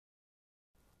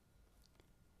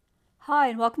Hi,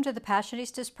 and welcome to the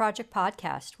Passionistas Project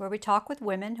podcast, where we talk with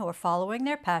women who are following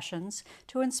their passions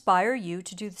to inspire you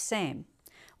to do the same.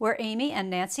 We're Amy and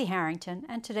Nancy Harrington,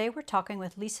 and today we're talking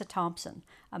with Lisa Thompson,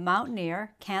 a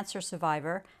mountaineer, cancer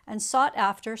survivor, and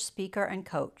sought-after speaker and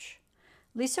coach.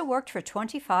 Lisa worked for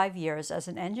 25 years as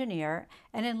an engineer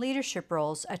and in leadership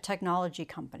roles at technology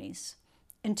companies.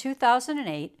 In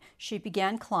 2008, she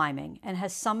began climbing and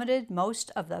has summited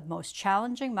most of the most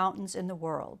challenging mountains in the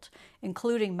world,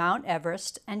 including Mount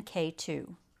Everest and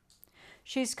K2.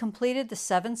 She's completed the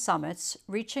 7 summits,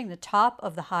 reaching the top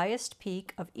of the highest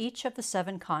peak of each of the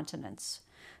 7 continents.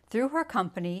 Through her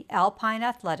company, Alpine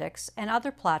Athletics, and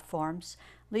other platforms,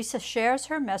 Lisa shares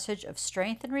her message of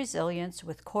strength and resilience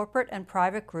with corporate and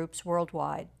private groups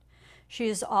worldwide. She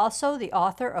is also the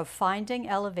author of Finding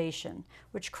Elevation,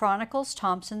 which chronicles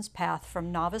Thompson's path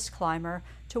from novice climber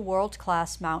to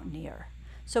world-class mountaineer.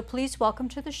 So please welcome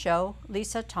to the show,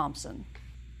 Lisa Thompson.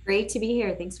 Great to be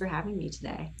here. Thanks for having me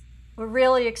today. We're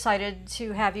really excited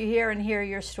to have you here and hear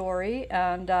your story.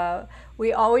 And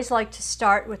we always like to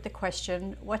start with the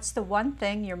question, what's the one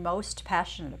thing you're most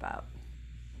passionate about?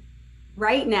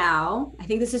 Right now, I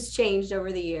think this has changed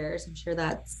over the years. I'm sure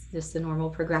that's just the normal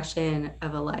progression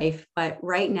of a life. But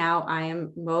right now, I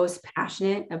am most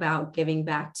passionate about giving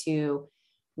back to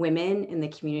women in the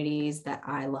communities that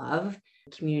I love,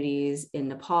 communities in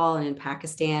Nepal and in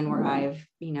Pakistan, where I've,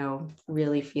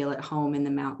 really feel at home in the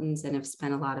mountains and have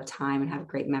spent a lot of time and have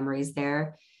great memories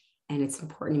there. And it's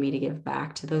important to me to give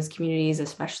back to those communities,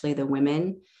 especially the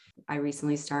women. I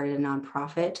recently started a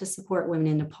nonprofit to support women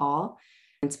in Nepal,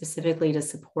 and specifically to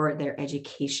support their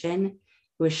education.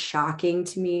 It was shocking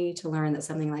to me to learn that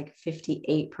something like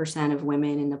 58% of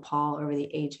women in Nepal over the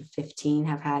age of 15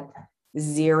 have had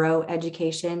zero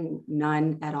education,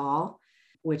 none at all,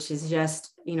 which is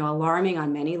just, alarming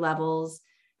on many levels.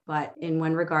 But in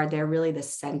one regard, they're really the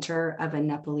center of a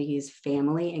Nepalese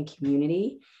family and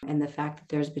community. And the fact that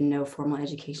there's been no formal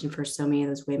education for so many of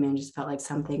those women just felt like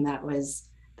something that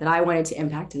I wanted to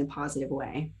impact in a positive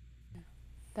way.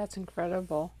 That's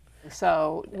incredible.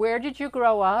 So, where did you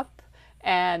grow up,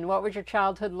 and what was your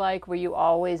childhood like? Were you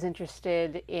always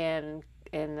interested in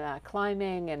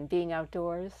climbing and being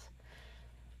outdoors?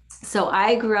 So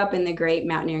I grew up in the great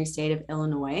mountaineering state of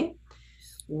Illinois,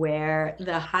 where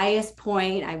the highest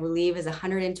point, I believe, is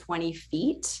 120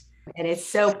 feet. And it's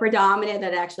so predominant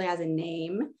that it actually has a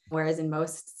name, whereas in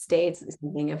most states,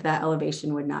 something of that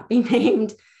elevation would not be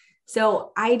named.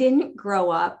 So I didn't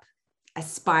grow up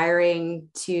aspiring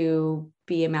to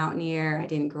be a mountaineer. I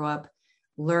didn't grow up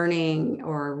learning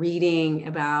or reading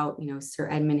about, Sir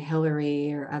Edmund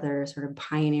Hillary or other sort of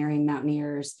pioneering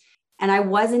mountaineers. And I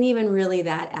wasn't even really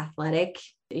that athletic.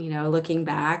 Looking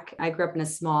back, I grew up in a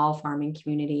small farming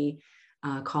community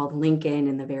called Lincoln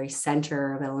in the very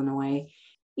center of Illinois.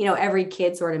 Every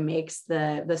kid sort of makes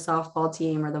the softball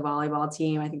team or the volleyball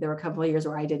team. I think there were a couple of years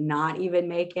where I did not even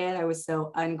make it. I was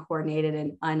so uncoordinated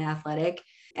and unathletic.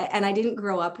 And I didn't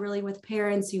grow up really with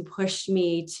parents who pushed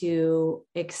me to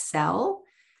excel.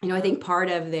 I think part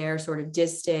of their sort of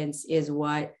distance is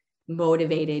what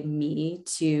motivated me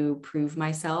to prove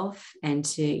myself and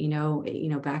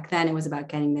to, back then it was about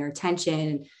getting their attention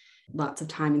and lots of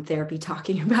time in therapy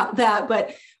talking about that.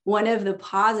 But one of the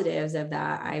positives of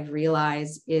that I've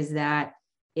realized is that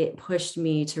it pushed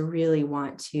me to really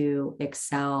want to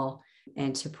excel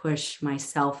and to push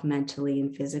myself mentally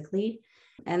and physically.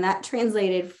 And that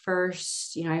translated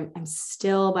first, I'm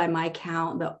still, by my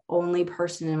count, the only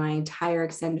person in my entire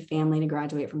extended family to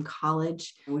graduate from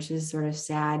college, which is sort of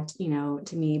sad,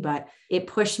 to me, but it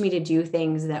pushed me to do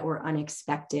things that were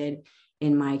unexpected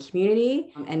in my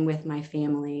community and with my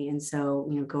family. And so,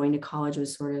 going to college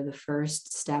was sort of the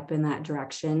first step in that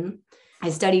direction. I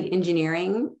studied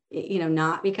engineering,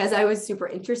 not because I was super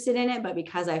interested in it, but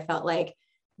because I felt like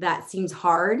that seems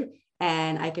hard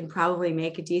and I can probably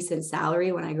make a decent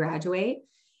salary when I graduate.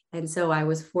 And so I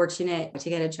was fortunate to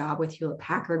get a job with Hewlett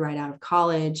Packard right out of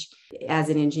college as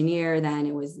an engineer. Then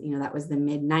it was, that was the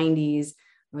mid 90s.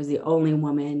 I was the only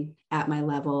woman at my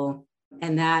level.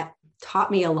 And that taught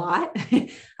me a lot.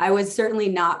 I was certainly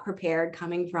not prepared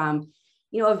coming from,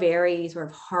 a very sort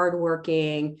of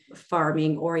hardworking,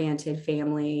 farming oriented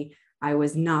family. I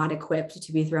was not equipped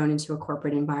to be thrown into a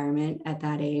corporate environment at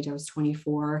that age. I was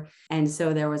 24. And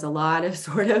so there was a lot of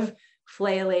sort of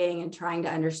flailing and trying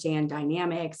to understand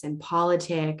dynamics and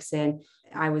politics. And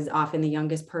I was often the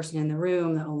youngest person in the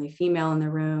room, the only female in the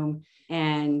room.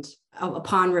 And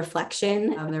upon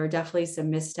reflection, there were definitely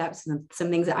some missteps and some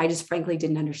things that I just frankly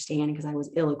didn't understand because I was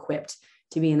ill-equipped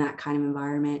to be in that kind of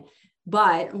environment.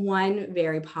 But one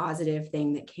very positive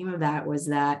thing that came of that was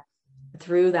that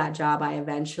through that job, I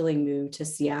eventually moved to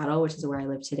Seattle, which is where I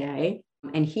live today.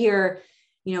 And here,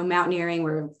 mountaineering,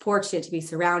 we're fortunate to be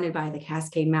surrounded by the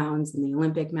Cascade Mountains and the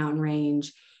Olympic mountain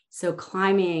range. So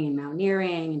climbing and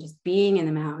mountaineering and just being in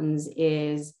the mountains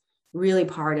is really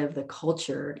part of the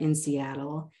culture in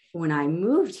Seattle. When I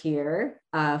moved here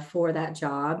for that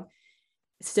job,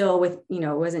 still with,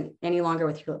 it wasn't any longer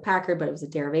with Hewlett Packard, but it was a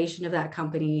derivation of that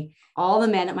company. All the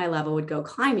men at my level would go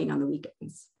climbing on the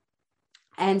weekends.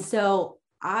 And so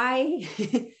I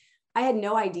I had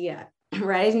no idea,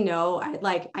 right? I didn't know.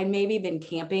 I'd maybe been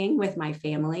camping with my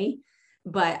family,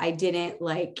 but I didn't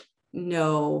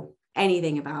know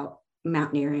anything about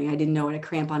mountaineering. I didn't know what a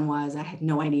crampon was. I had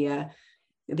no idea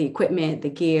the equipment, the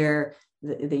gear,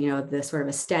 the sort of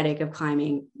aesthetic of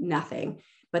climbing, nothing.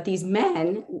 But these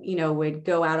men, would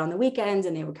go out on the weekends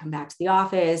and they would come back to the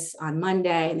office on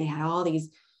Monday and they had all these,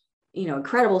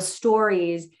 incredible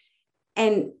stories.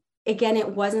 And again, it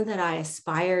wasn't that I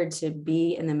aspired to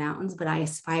be in the mountains, but I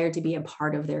aspired to be a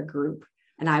part of their group.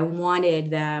 And I wanted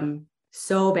them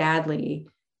so badly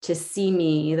to see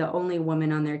me, the only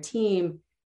woman on their team,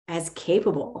 as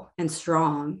capable and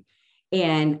strong.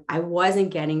 And I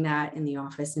wasn't getting that in the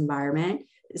office environment.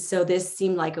 So this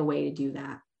seemed like a way to do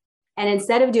that. And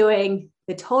instead of doing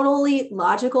the totally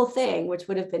logical thing, which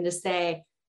would have been to say,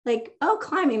 oh,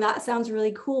 climbing, that sounds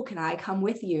really cool. Can I come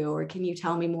with you? Or can you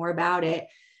tell me more about it?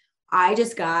 I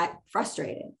just got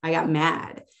frustrated. I got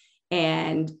mad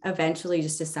and eventually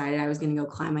just decided I was going to go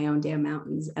climb my own damn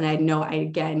mountains. And I had no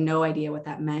idea what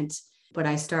that meant, but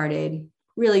I started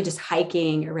really just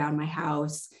hiking around my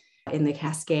house in the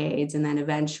Cascades. And then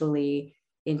eventually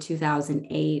in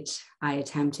 2008, I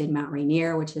attempted Mount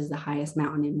Rainier, which is the highest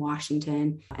mountain in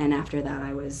Washington. And after that,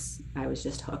 I was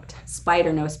just hooked. Spite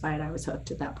or no spite, I was hooked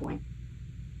at that point.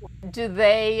 Do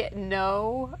they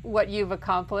know what you've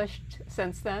accomplished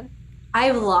since then?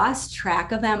 I've lost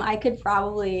track of them. I could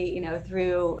probably,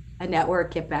 through a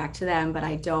network get back to them, but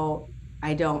I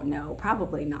don't know.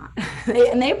 Probably not.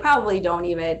 And they probably don't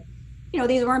even,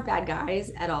 these weren't bad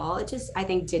guys at all. It just, I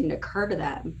think, didn't occur to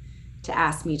them to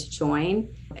ask me to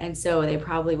join. And so they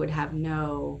probably would have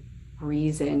no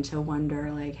reason to wonder,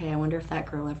 hey, I wonder if that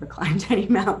girl ever climbed any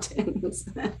mountains.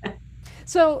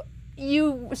 So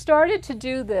you started to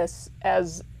do this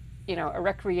as, a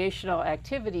recreational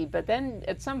activity, but then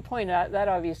at some point that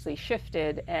obviously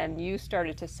shifted and you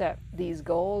started to set these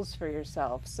goals for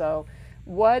yourself. So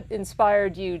what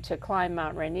inspired you to climb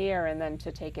Mount Rainier and then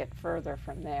to take it further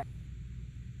from there?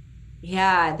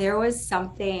 Yeah, there was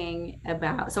something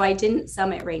so I didn't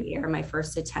summit Rainier my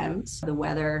first attempt. The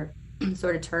weather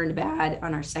sort of turned bad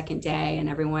on our second day and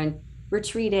everyone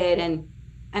retreated and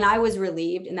I was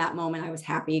relieved in that moment. I was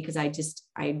happy because I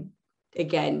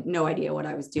again, no idea what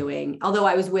I was doing. Although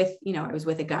I was with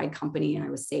a guide company and I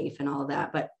was safe and all of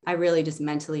that, but I really just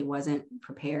mentally wasn't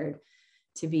prepared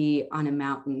to be on a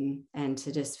mountain and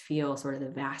to just feel sort of the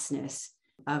vastness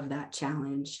of that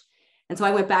challenge. And so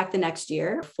I went back the next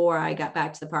year. Before I got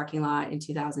back to the parking lot in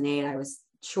 2008, I was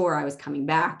sure I was coming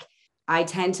back. I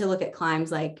tend to look at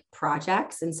climbs like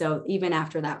projects. And so even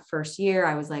after that first year,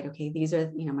 I was like, okay, these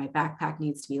are, my backpack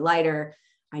needs to be lighter.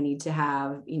 I need to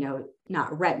have,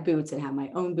 not rent boots and have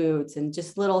my own boots and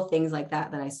just little things like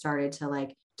that I started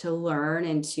to learn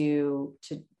and to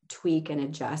tweak and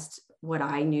adjust what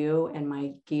I knew and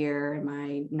my gear and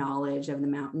my knowledge of the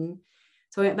mountain.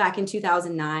 So I went back in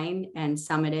 2009 and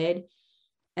summited.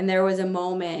 And there was a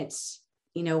moment,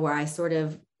 where I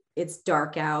it's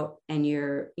dark out and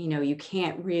you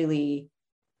can't really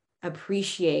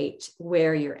appreciate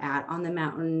where you're at on the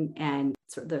mountain and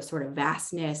the sort of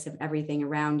vastness of everything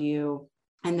around you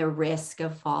and the risk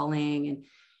of falling. And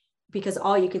because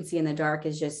all you can see in the dark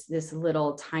is just this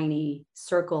little tiny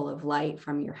circle of light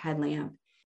from your headlamp.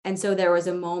 And so there was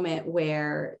a moment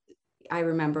where I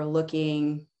remember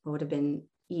looking, what would have been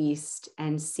east,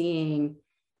 and seeing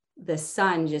the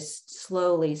sun just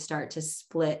slowly start to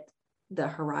split the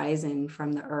horizon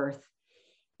from the earth.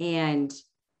 And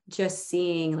just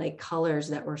seeing colors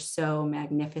that were so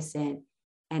magnificent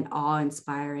and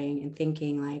awe-inspiring and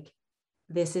thinking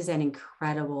this is an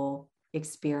incredible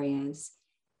experience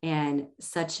and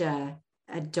such a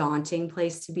daunting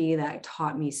place to be that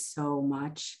taught me so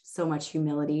much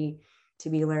humility to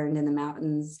be learned in the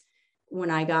mountains.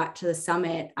 When I got to the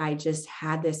summit, I just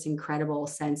had this incredible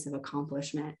sense of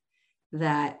accomplishment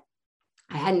that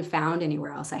I hadn't found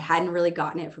anywhere else. I hadn't really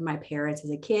gotten it from my parents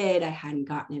as a kid. I hadn't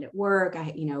gotten it at work.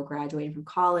 I, graduated from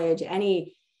college.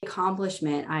 Any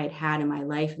accomplishment I had had in my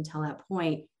life until that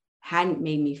point hadn't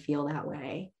made me feel that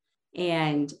way.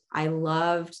 And I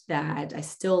loved that. I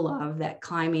still love that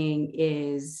climbing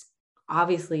is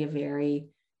obviously a very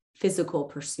physical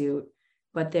pursuit,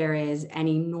 but there is an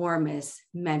enormous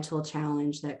mental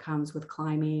challenge that comes with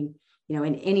climbing,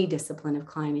 in any discipline of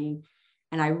climbing.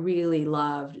 And I really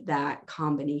loved that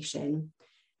combination.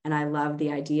 And I love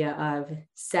the idea of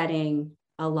setting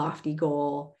a lofty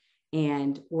goal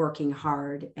and working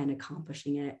hard and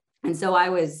accomplishing it. And so I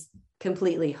was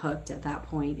completely hooked at that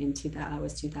point that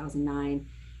was 2009,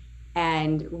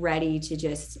 and ready to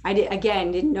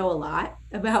didn't know a lot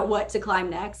about what to climb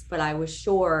next, but I was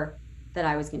sure that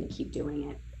I was going to keep doing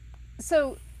it.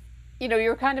 So, you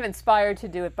were kind of inspired to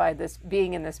do it by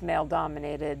being in this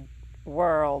male-dominated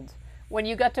world. When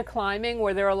you got to climbing,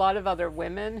 were there a lot of other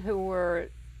women who were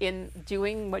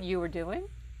doing what you were doing?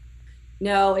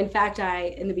 No, in fact,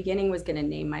 I, in the beginning, was going to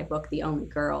name my book The Only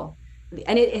Girl.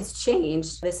 And it has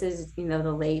changed. This is, the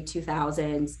late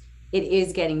 2000s. It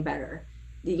is getting better.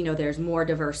 There's more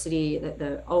diversity.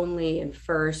 The only and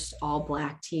first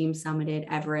all-Black team summited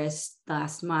Everest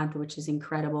last month, which is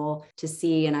incredible to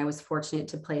see. And I was fortunate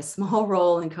to play a small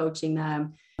role in coaching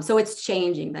them. So it's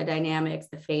changing. The dynamics,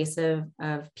 the face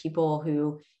of people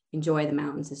who enjoy the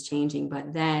mountains is changing.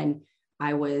 But then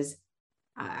I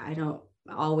don't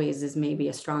always is maybe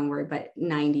a strong word, but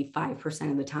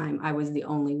 95% of the time, I was the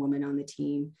only woman on the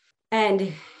team.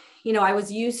 And, I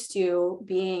was used to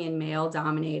being in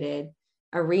male-dominated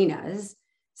arenas,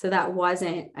 so that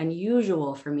wasn't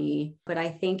unusual for me. But I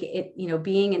think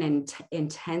being in an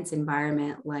intense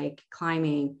environment like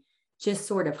climbing just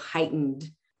sort of heightened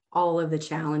all of the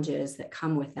challenges that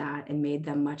come with that and made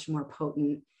them much more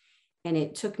potent. And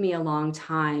it took me a long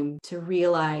time to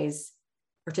realize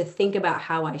or to think about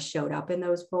how I showed up in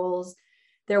those roles.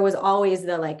 There was always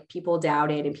people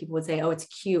doubted, and people would say, oh, it's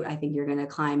cute, I think you're going to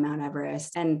climb Mount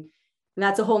Everest. And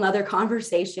that's a whole nother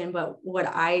conversation. But what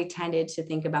I tended to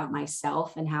think about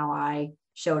myself and how I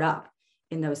showed up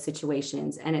in those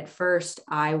situations. And at first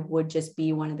I would just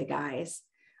be one of the guys.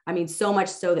 I mean, so much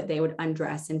so that they would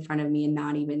undress in front of me and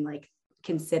not even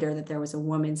consider that there was a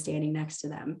woman standing next to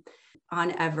them.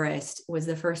 On Everest was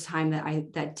the first time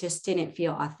that just didn't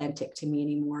feel authentic to me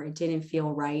anymore. It didn't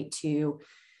feel right to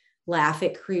laugh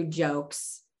at crude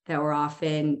jokes that were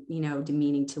often,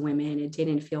 demeaning to women. It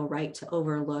didn't feel right to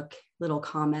overlook little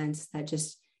comments that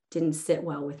just didn't sit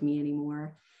well with me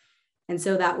anymore. And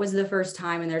so that was the first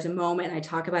time. And there's a moment I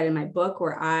talk about in my book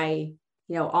where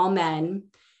all men,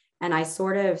 and I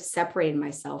sort of separated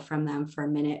myself from them for a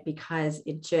minute because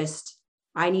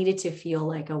I needed to feel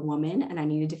like a woman, and I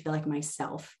needed to feel like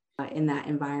myself in that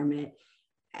environment.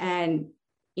 And,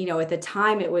 at the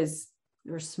time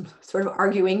we were sort of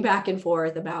arguing back and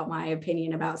forth about my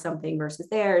opinion about something versus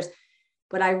theirs.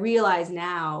 But I realize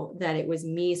now that it was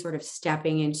me sort of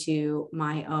stepping into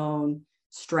my own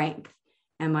strength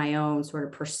and my own sort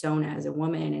of persona as a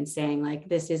woman and saying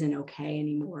this isn't okay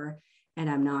anymore. And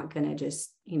I'm not going to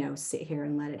just, sit here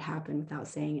and let it happen without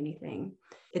saying anything.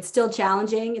 It's still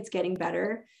challenging. It's getting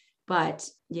better. But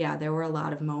yeah, there were a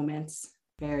lot of moments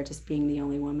where just being the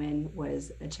only woman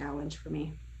was a challenge for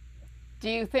me. Do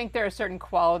you think there are certain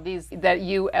qualities that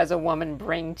you as a woman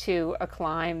bring to a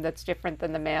climb that's different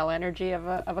than the male energy of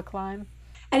a climb?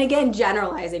 And again,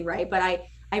 generalizing, right? But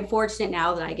I'm fortunate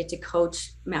now that I get to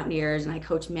coach mountaineers, and I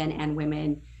coach men and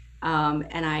women.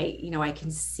 And I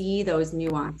can see those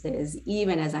nuances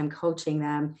even as I'm coaching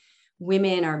them.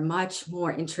 Women are much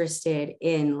more interested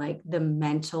in the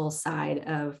mental side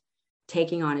of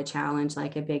taking on a challenge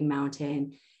like a big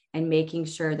mountain, and making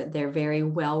sure that they're very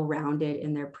well-rounded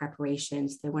in their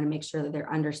preparations. They want to make sure that they're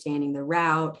understanding the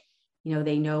route.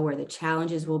 They know where the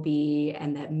challenges will be,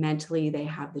 and that mentally they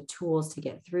have the tools to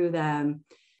get through them.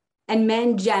 And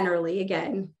men generally,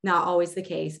 again, not always the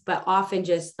case, but often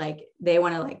just they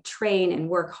want to train and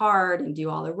work hard and do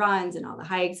all the runs and all the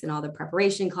hikes and all the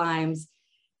preparation climbs,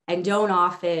 and don't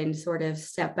often sort of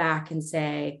step back and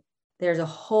say, there's a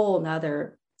whole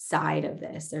nother side of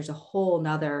this. There's a whole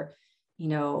nother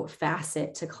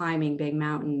facet to climbing big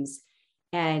mountains.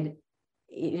 And,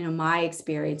 my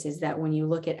experience is that when you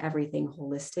look at everything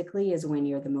holistically is when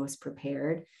you're the most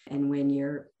prepared and when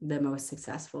you're the most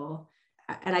successful.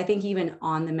 And I think even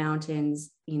on the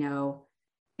mountains,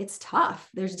 it's tough.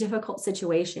 There's difficult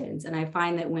situations. And I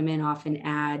find that women often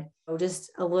add just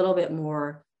a little bit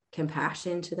more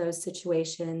compassion to those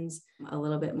situations, a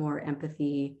little bit more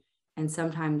empathy. And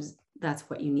sometimes that's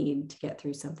what you need to get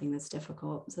through something that's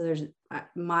difficult. So there's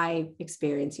my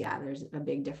experience. Yeah, there's a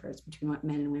big difference between what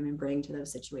men and women bring to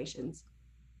those situations.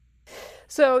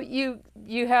 So you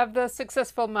have the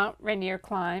successful Mount Rainier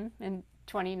climb in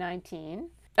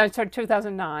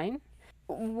 2009.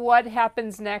 What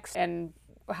happens next, and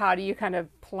how do you kind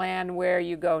of plan where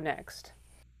you go next?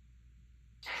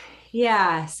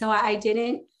 Yeah, so I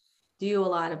didn't do a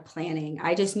lot of planning.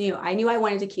 I knew I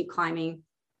wanted to keep climbing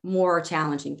more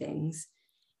challenging things.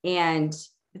 And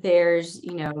there's,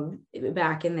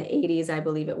 back in the 80s, I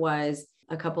believe it was,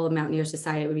 a couple of mountaineers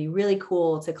decided it would be really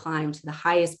cool to climb to the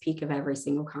highest peak of every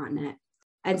single continent.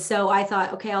 And so I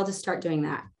thought, okay, I'll just start doing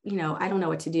that. I don't know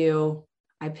what to do.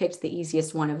 I picked the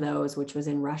easiest one of those, which was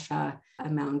in Russia, a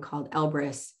mountain called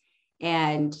Elbrus,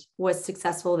 and was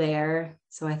successful there.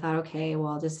 So I thought, okay,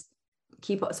 well, I'll just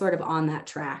keep sort of on that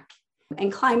track,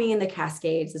 and climbing in the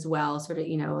Cascades as well, sort of,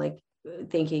 like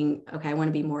thinking, okay, I want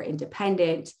to be more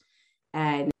independent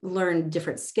and learn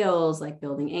different skills like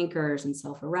building anchors and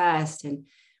self-arrest and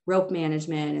rope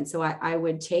management. And so I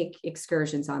would take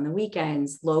excursions on the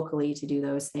weekends locally to do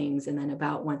those things. And then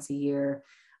about once a year,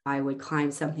 I would climb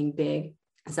something big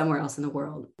somewhere else in the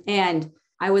world. And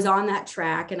I was on that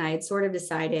track, and I had sort of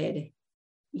decided,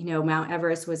 Mount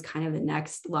Everest was kind of the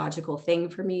next logical thing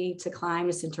for me to climb,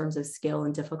 just in terms of skill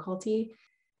and difficulty.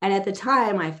 And at the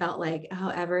time, I felt like, oh,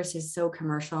 Everest is so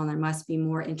commercial, and there must be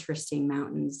more interesting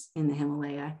mountains in the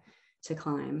Himalaya to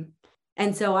climb.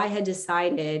 And so I had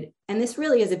decided, and this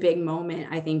really is a big moment,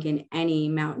 I think, in any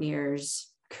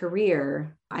mountaineer's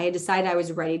career. I had decided I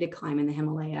was ready to climb in the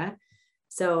Himalaya.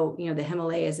 So, the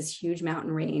Himalaya is this huge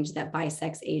mountain range that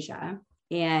bisects Asia.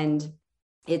 And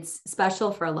it's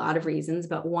special for a lot of reasons,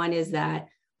 but one is that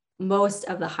most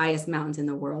of the highest mountains in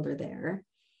the world are there.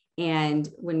 And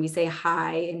when we say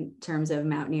high in terms of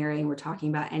mountaineering, we're talking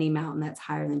about any mountain that's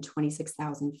higher than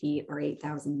 26,000 feet or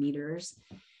 8,000 meters.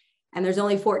 And there's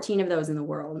only 14 of those in the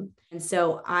world. And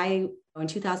so I, in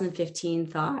 2015,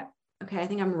 thought, okay, I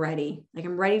think I'm ready. Like,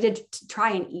 I'm ready to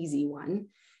try an easy one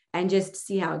and just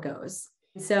see how it goes.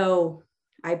 So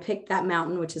I picked that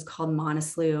mountain, which is called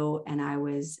Manaslu, and I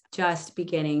was just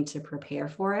beginning to prepare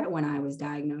for it when I was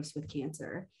diagnosed with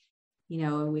cancer.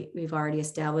 We've already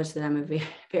established that I'm a very,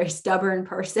 very stubborn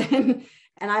person,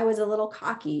 and I was a little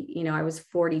cocky. I was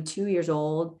 42 years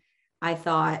old. I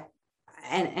thought,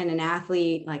 and an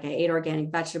athlete, like I ate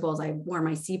organic vegetables, I wore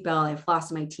my seatbelt, I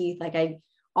flossed my teeth,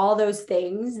 all those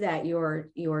things that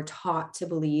you're taught to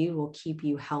believe will keep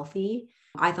you healthy,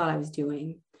 I thought I was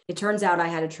doing. It turns out I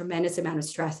had a tremendous amount of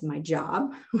stress in my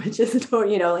job, which is,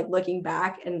 like looking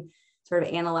back and sort of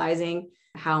analyzing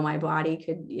how my body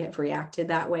could have reacted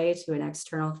that way to an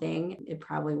external thing. It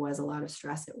probably was a lot of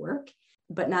stress at work.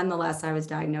 But nonetheless, I was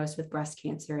diagnosed with breast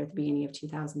cancer at the beginning of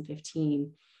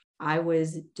 2015. I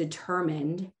was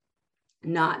determined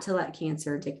not to let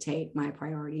cancer dictate my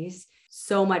priorities,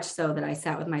 so much so that I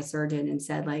sat with my surgeon and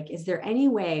said, is there any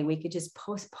way we could just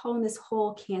postpone this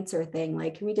whole cancer thing?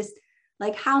 Can we just,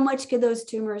 how much could those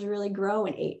tumors really grow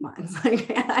in 8 months?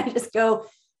 I just go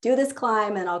do this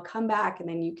climb and I'll come back, and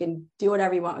then you can do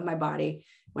whatever you want with my body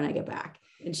when I get back.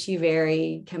 And she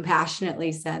very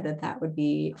compassionately said that would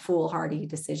be a foolhardy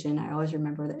decision. I always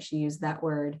remember that she used that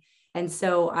word. And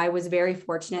so I was very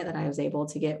fortunate that I was able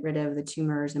to get rid of the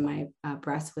tumors in my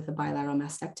breast with a bilateral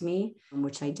mastectomy,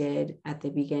 which I did at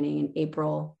the beginning in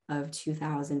April of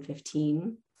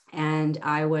 2015. And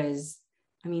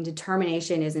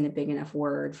determination isn't a big enough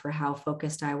word for how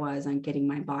focused I was on getting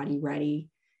my body ready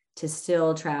to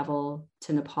still travel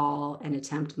to Nepal and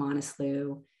attempt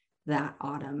Manaslu that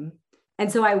autumn.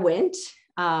 And so I went.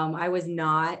 I was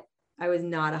not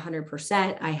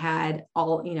 100%. I had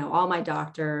all my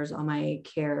doctors, all my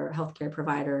healthcare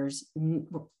providers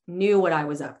knew what I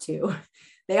was up to.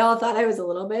 They all thought I was a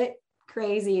little bit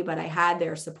crazy, but I had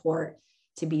their support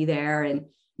to be there, and,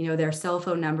 their cell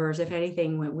phone numbers, if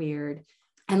anything went weird.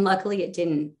 And luckily it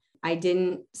didn't. I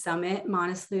didn't summit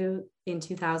Manaslu in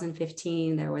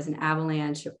 2015. There was an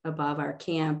avalanche above our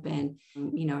camp, and,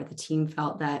 the team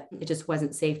felt that it just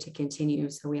wasn't safe to continue.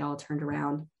 So we all turned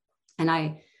around. And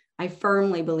I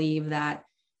firmly believe that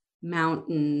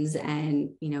mountains and,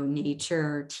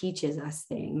 nature teaches us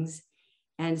things.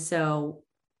 And so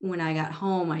when I got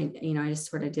home, I just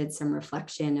sort of did some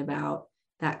reflection about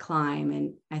that climb.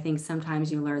 And I think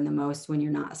sometimes you learn the most when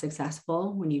you're not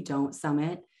successful, when you don't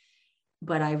summit.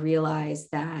 But I realized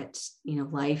that,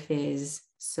 life is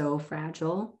so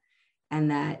fragile, and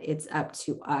that it's up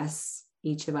to us,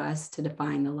 each of us, to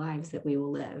define the lives that we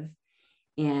will live.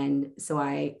 And so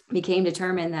I became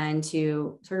determined then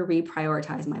to sort of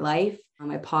reprioritize my life.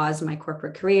 I paused my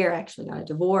corporate career, actually got a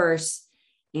divorce,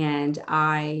 and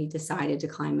I decided to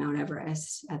climb Mount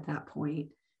Everest at that point,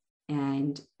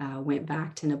 and went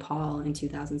back to Nepal in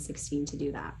 2016 to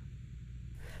do that.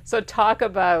 So talk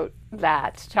about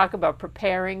that. Talk about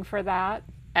preparing for that,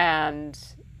 and,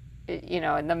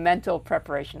 and the mental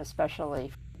preparation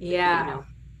especially. Yeah,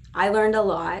 I learned a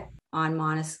lot on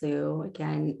Manaslu.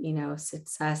 Again,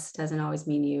 success doesn't always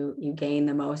mean you gain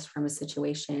the most from a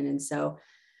situation. And so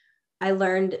I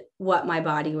learned what my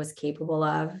body was capable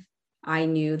of. I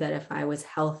knew that if I was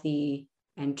healthy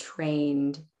and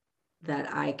trained,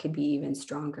 that I could be even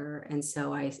stronger. And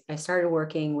so I started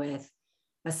working with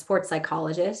a sports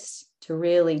psychologist to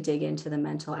really dig into the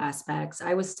mental aspects.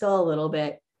 I was still a little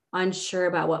bit unsure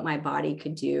about what my body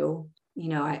could do.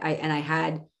 I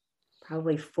had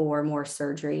probably 4 more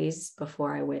surgeries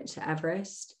before I went to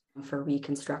Everest for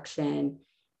reconstruction.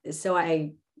 So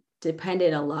I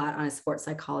depended a lot on a sports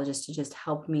psychologist to just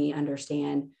help me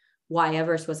understand why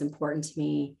Everest was important to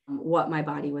me, what my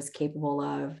body was capable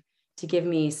of, to give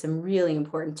me some really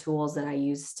important tools that I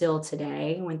use still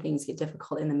today when things get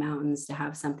difficult in the mountains, to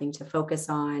have something to focus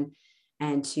on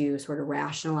and to sort of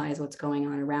rationalize what's going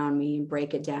on around me and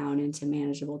break it down into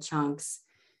manageable chunks.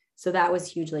 So that was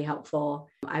hugely helpful.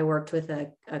 I worked with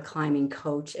a climbing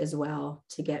coach as well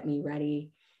to get me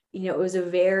ready. It was a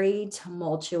very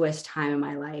tumultuous time in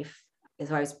my life.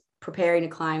 So I was preparing to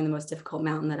climb the most difficult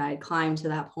mountain that I had climbed to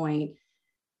that point.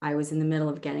 I was in the middle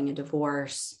of getting a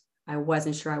divorce. I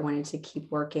wasn't sure I wanted to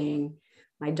keep working.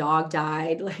 My dog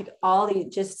died, like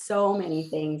just so many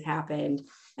things happened.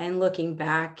 And looking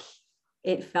back,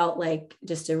 it felt like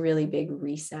just a really big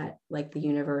reset, like the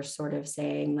universe sort of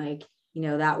saying, like,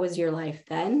 that was your life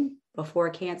then before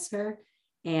cancer.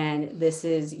 And this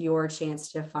is your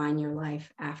chance to find your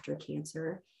life after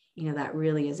cancer. That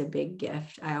really is a big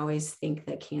gift. I always think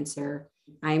that cancer,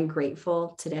 I'm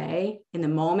grateful today. In the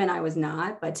moment, I was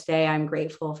not, but today I'm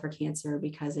grateful for cancer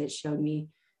because it showed me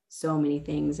so many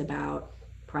things about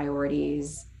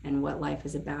priorities and what life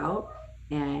is about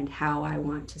and how I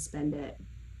want to spend it.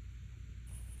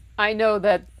 I know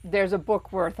that there's a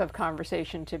book worth of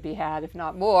conversation to be had, if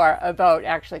not more, about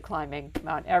actually climbing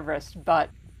Mount Everest. But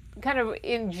kind of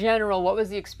in general, what was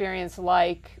the experience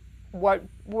like? What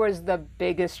was the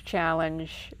biggest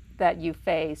challenge that you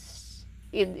faced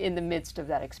in the midst of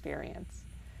that experience?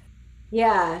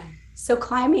 Yeah. So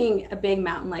climbing a big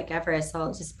mountain like Everest,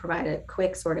 I'll just provide a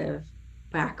quick sort of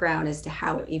background as to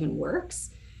how it even works.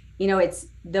 It's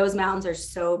those mountains are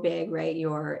so big, right?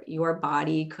 Your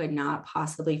body could not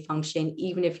possibly function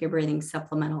even if you're breathing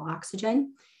supplemental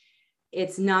oxygen.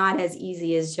 It's not as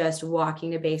easy as just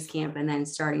walking to base camp and then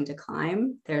starting to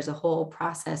climb. There's a whole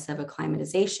process of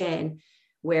acclimatization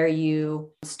where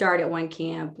you start at one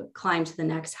camp, climb to the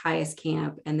next highest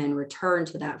camp, and then return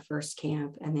to that first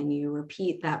camp. And then you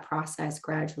repeat that process,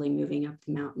 gradually moving up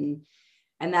the mountain.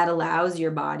 And that allows your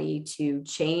body to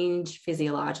change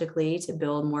physiologically, to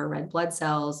build more red blood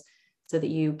cells so that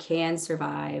you can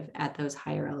survive at those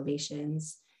higher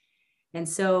elevations. And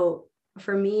so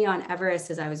for me on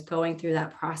Everest, as I was going through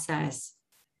that process,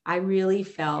 I really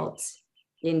felt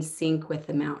in sync with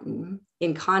the mountain,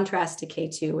 in contrast to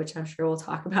K2, which I'm sure we'll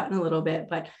talk about in a little bit.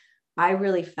 But I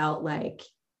really felt like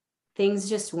things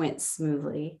just went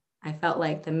smoothly. I felt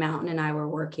like the mountain and I were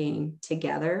working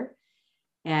together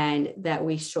and that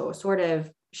we sort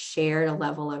of shared a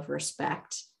level of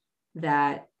respect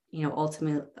that,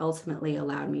 ultimately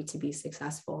allowed me to be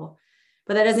successful.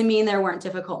 But that doesn't mean there weren't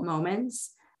difficult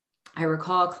moments. I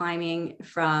recall climbing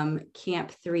from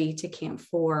camp 3 to camp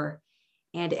 4,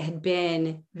 and it had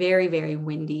been very, very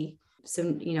windy.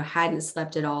 So, hadn't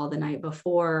slept at all the night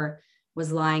before,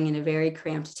 was lying in a very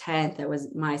cramped tent that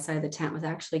was, my side of the tent was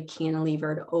actually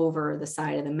cantilevered over the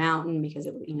side of the mountain because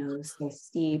it was so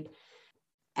steep.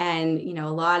 And, a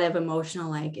lot of emotional,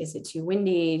 like, is it too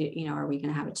windy? Are we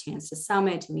going to have a chance to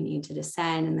summit? Do we need to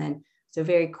descend? And then it's a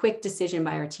very quick decision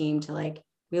by our team to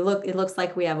it looks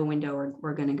like we have a window,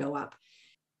 we're going to go up.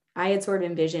 I had sort of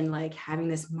envisioned having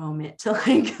this moment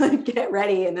to get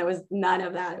ready. And there was none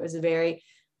of that. It was very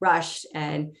rushed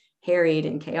and harried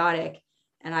and chaotic.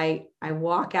 And I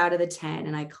walk out of the tent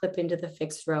and I clip into the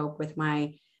fixed rope with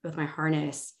my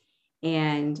harness.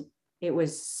 And it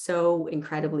was so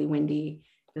incredibly windy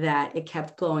that it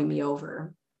kept blowing me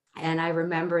over. And I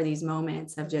remember these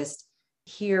moments of just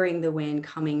hearing the wind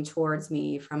coming towards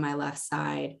me from my left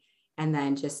side and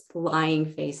then just lying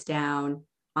face down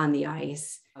on the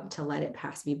ice to let it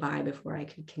pass me by before I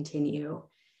could continue.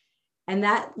 And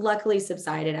that luckily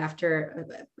subsided after,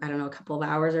 I don't know, a couple of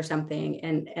hours or something.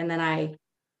 And then I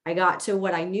got to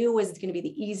what I knew was going to be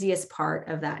the easiest part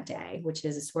of that day, which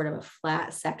is a sort of a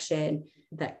flat section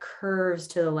that curves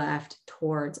to the left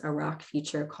towards a rock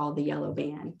feature called the Yellow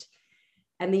Band.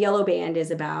 And the Yellow Band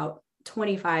is about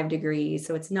 25 degrees.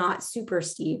 So it's not super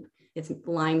steep. It's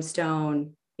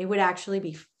limestone. It would actually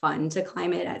be fun to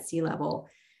climb it at sea level.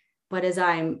 But as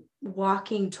I'm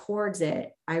walking towards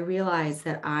it, I realize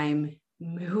that I'm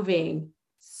moving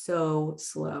so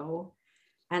slow.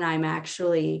 And I'm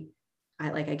actually,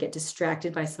 I get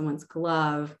distracted by someone's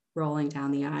glove rolling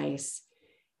down the ice.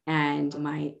 And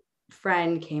my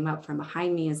friend came up from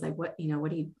behind me and was like,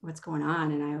 what's going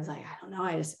on? And I was like, I don't know.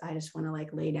 I just want to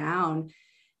like lay down.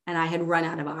 And I had run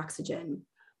out of oxygen.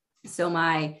 So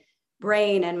my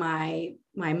brain and my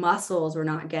muscles were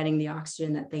not getting the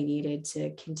oxygen that they needed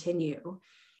to continue.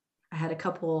 I had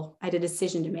a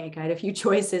decision to make. I had a few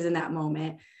choices in that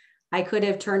moment. I could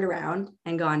have turned around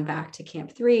and gone back to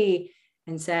Camp 3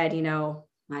 and said,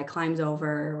 my climb's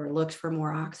over, or looked for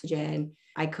more oxygen.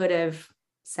 I could have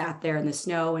sat there in the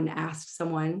snow and asked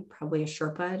someone, probably a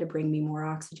Sherpa, to bring me more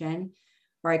oxygen,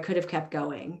 or I could have kept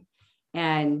going.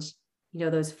 And,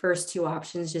 those first two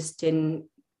options just didn't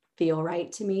feel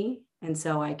right to me. And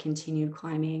so I continued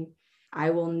climbing.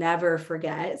 I will never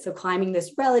forget. So climbing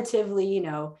this relatively,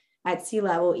 at sea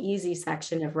level, easy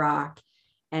section of rock,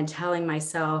 and telling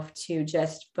myself to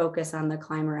just focus on the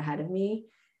climber ahead of me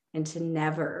and to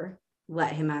never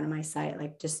let him out of my sight.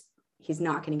 Like, just, he's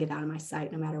not going to get out of my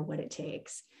sight no matter what it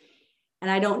takes.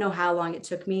 And I don't know how long it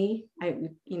took me.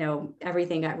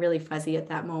 Everything got really fuzzy at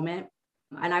that moment.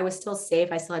 And I was still safe.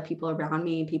 I still had people around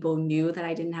me. People knew that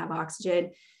I didn't have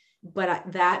oxygen. But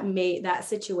that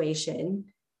situation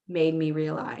made me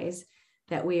realize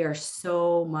that we are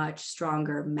so much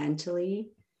stronger mentally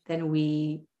than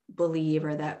we believe,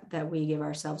 or that we give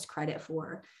ourselves credit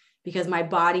for. Because my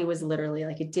body was literally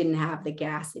like, it didn't have the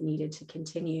gas it needed to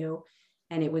continue.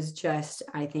 And it was just,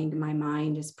 I think my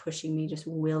mind is pushing me, just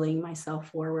willing myself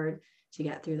forward to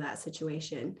get through that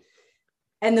situation.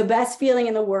 And the best feeling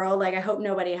in the world, like, I hope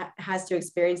nobody has to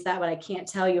experience that, but I can't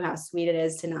tell you how sweet it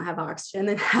is to not have oxygen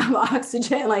and have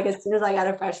oxygen. Like, as soon as I got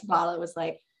a fresh bottle, it was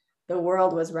like the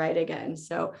world was right again.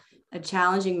 So a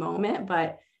challenging moment,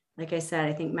 but like I said,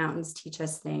 I think mountains teach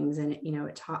us things. And,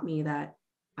 it taught me that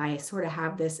I sort of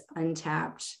have this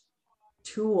untapped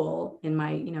tool in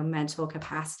my, mental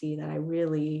capacity that I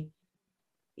really,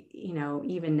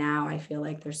 even now I feel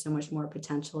like there's so much more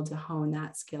potential to hone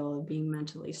that skill of being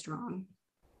mentally strong.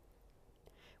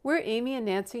 We're Amy and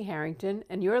Nancy Harrington,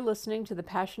 and you're listening to the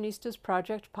Passionistas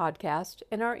Project podcast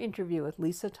and our interview with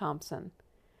Lisa Thompson.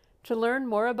 To learn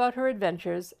more about her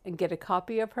adventures and get a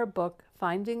copy of her book,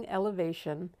 Finding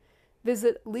Elevation,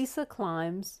 visit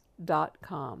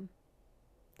lisaclimbs.com.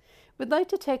 We'd like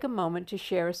to take a moment to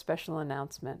share a special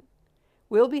announcement.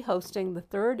 We'll be hosting the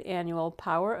 3rd annual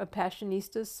Power of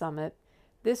Passionistas Summit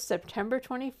this September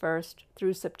 21st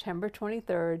through September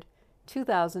 23rd,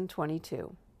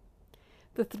 2022.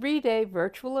 The 3-day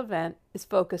virtual event is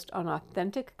focused on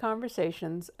authentic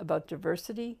conversations about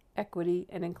diversity, equity,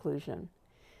 and inclusion.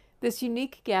 This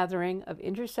unique gathering of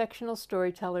intersectional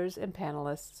storytellers and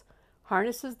panelists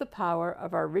harnesses the power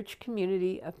of our rich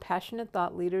community of passionate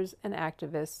thought leaders and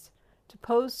activists to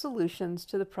pose solutions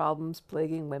to the problems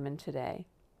plaguing women today.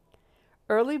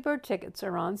 Early bird tickets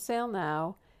are on sale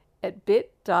now at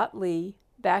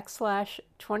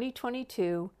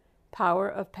bit.ly/2022 Power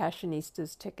of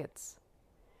Passionistas tickets.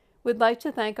 We'd like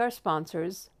to thank our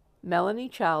sponsors, Melanie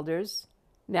Childers,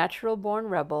 Natural Born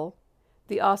Rebel,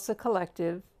 the Asa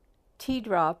Collective, Tea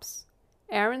Drops,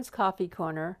 Aaron's Coffee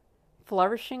Corner,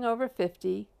 Flourishing Over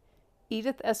 50,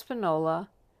 Edith Espinola,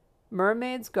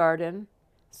 Mermaid's Garden,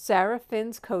 Sarah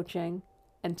Finn's Coaching,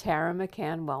 and Tara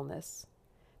McCann Wellness.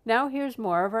 Now here's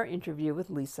more of our interview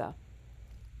with Lisa.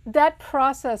 That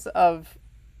process of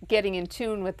getting in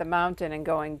tune with the mountain and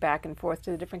going back and forth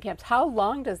to the different camps, how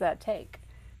long does that take?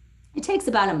 It takes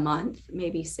about a month,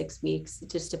 maybe 6 weeks. It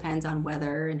just depends on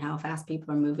weather and how fast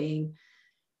people are moving.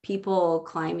 People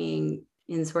climbing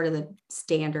in sort of the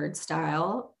standard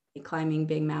style, climbing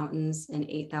big mountains and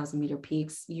 8,000 meter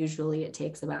peaks, usually it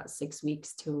takes about 6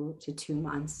 weeks to 2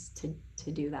 months to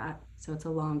do that. So it's a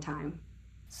long time.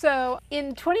 So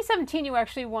in 2017, you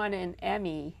actually won an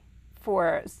Emmy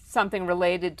for something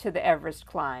related to the Everest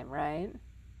climb, right?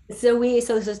 So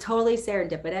this is totally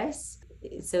serendipitous.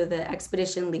 So the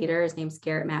expedition leader, his name's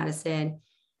Garrett Madison,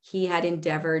 he had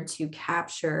endeavored to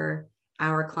capture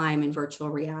our climb in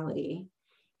virtual reality.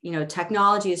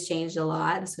 Technology has changed a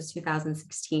lot. This was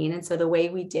 2016. And so the way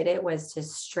we did it was to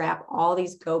strap all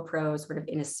these GoPros sort of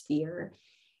in a sphere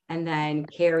and then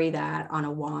carry that on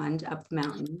a wand up the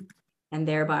mountain and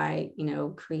thereby,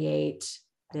 create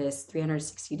this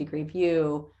 360-degree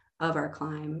view of our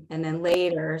climb. And then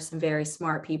later, some very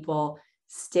smart people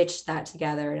stitched that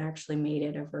together and actually made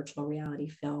it a virtual reality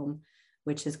film,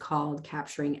 which is called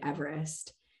Capturing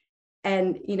Everest.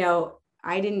 And,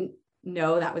 I didn't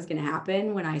know that was going to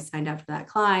happen when I signed up for that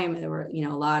climb. There were, a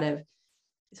lot of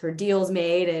sort of deals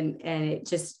made and it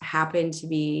just happened to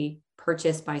be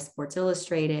purchased by Sports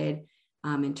Illustrated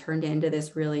and turned into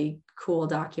this really cool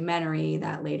documentary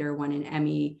that later won an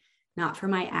Emmy not for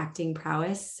my acting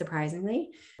prowess, surprisingly,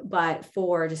 but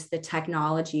for just the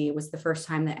technology. It was the first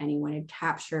time that anyone had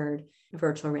captured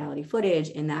virtual reality footage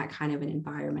in that kind of an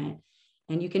environment.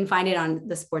 And you can find it on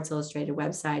the Sports Illustrated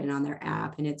website and on their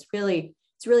app. And it's really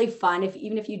fun.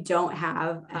 Even if you don't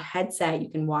have a headset, you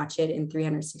can watch it in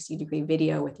 360-degree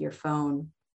video with your phone.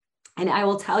 And I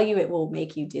will tell you, it will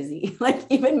make you dizzy. Like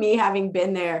even me having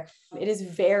been there, it is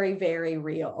very, very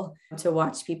real to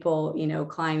watch people,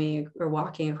 climbing or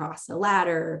walking across a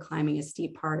ladder or climbing a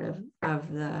steep part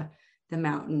of the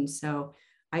mountain. So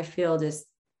I feel just,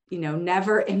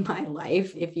 never in my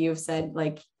life, if you've said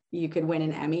like you could win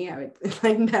an Emmy, I would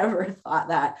like never thought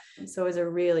that. So it was a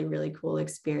really, really cool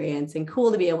experience and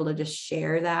cool to be able to just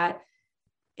share that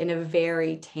in a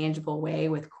very tangible way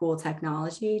with cool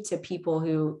technology to people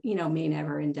who, may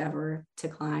never endeavor to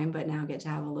climb, but now get to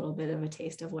have a little bit of a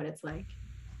taste of what it's like.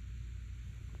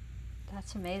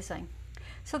 That's amazing.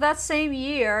 So that same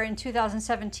year in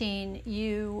 2017,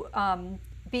 you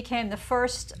became the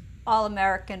first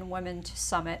All-American women to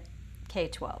summit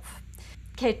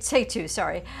K2,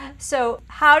 sorry. So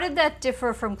how did that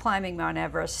differ from climbing Mount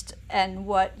Everest, and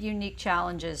what unique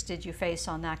challenges did you face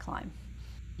on that climb?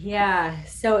 Yeah,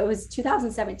 so it was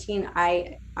 2017.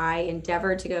 I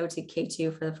endeavored to go to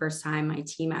K2 for the first time. My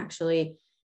team actually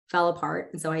fell apart,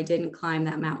 and so I didn't climb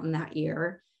that mountain that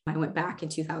year. I went back in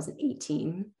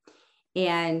 2018.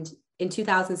 And in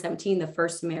 2017, the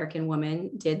first American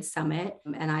woman did summit.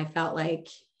 And I felt like,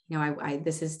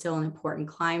 this is still an important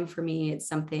climb for me. It's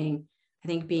something, I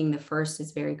think being the first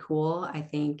is very cool. I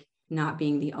think not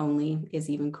being the only is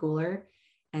even cooler.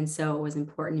 And so it was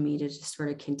important to me to just sort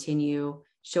of continue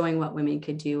showing what women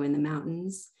could do in the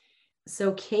mountains.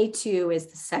 So K2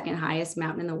 is the second highest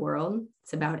mountain in the world.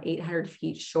 It's about 800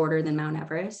 feet shorter than Mount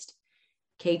Everest.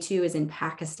 K2 is in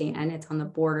Pakistan. It's on the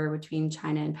border between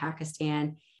China and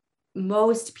Pakistan.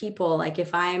 Most people, like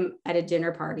if I'm at a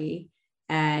dinner party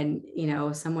and,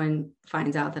 someone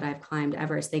finds out that I've climbed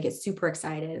Everest, they get super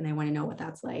excited and they want to know what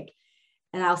that's like.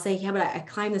 And I'll say, yeah, but I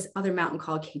climbed this other mountain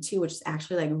called K2, which is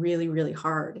actually like really, really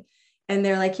hard. And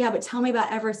they're like, yeah, but tell me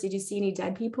about Everest. Did you see any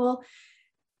dead people?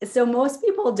 So most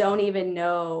people don't even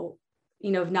know,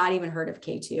 have not even heard of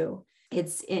K2.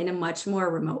 It's in a much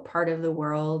more remote part of the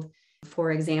world.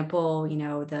 For example,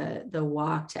 the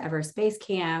walk to Everest Base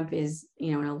Camp is,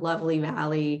 in a lovely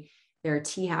valley. There are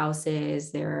tea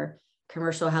houses, there are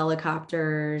commercial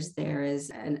helicopters, there is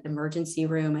an emergency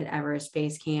room at Everest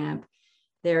Base Camp.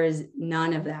 There is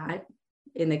none of that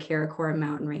in the Karakoram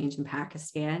mountain range in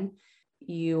Pakistan.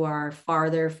 You are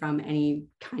farther from any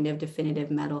kind of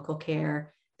definitive medical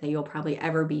care that you'll probably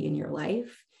ever be in your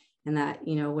life. And that,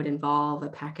 would involve a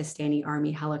Pakistani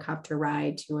Army helicopter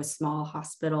ride to a small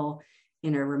hospital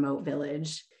in a remote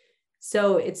village.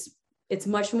 So it's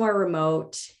much more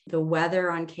remote. The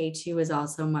weather on K2 is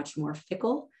also much more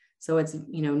fickle. So it's,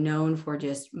 known for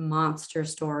just monster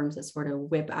storms that sort of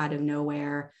whip out of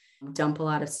nowhere, dump a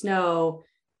lot of snow,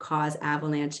 cause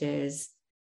avalanches.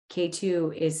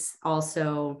 K2 is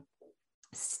also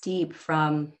steep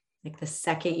from like the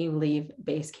second you leave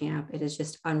base camp. It is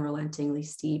just unrelentingly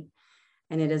steep.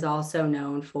 And it is also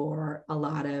known for a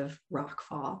lot of rock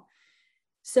fall.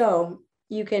 So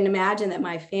you can imagine that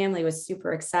my family was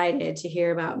super excited to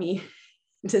hear about me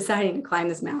deciding to climb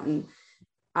this mountain.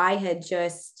 I had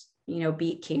just,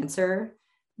 beat cancer.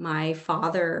 My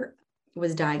father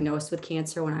was diagnosed with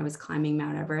cancer when I was climbing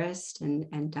Mount Everest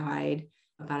and died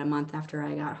about a month after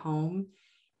I got home.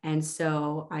 And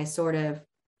so I sort of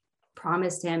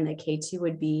promised him that K2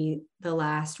 would be the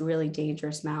last really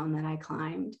dangerous mountain that I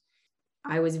climbed.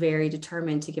 I was very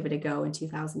determined to give it a go in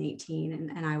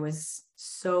 2018. And I was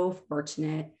so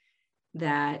fortunate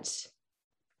that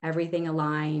everything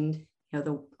aligned.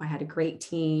 I had a great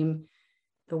team.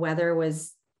 The weather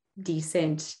was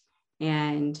decent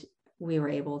and we were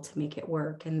able to make it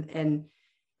work. And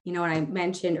I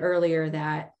mentioned earlier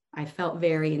that I felt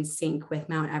very in sync with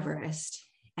Mount Everest.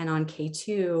 And on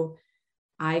K2,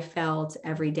 I felt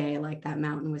every day like that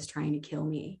mountain was trying to kill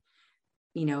me,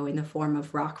 in the form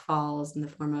of rock falls, in the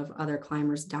form of other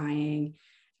climbers dying.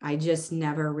 I just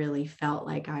never really felt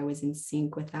like I was in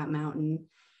sync with that mountain.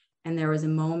 And there was a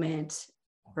moment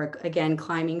where, again,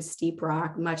 climbing steep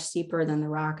rock, much steeper than the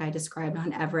rock I described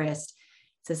on Everest.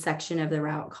 It's a section of the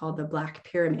route called the Black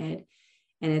Pyramid,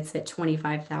 and it's at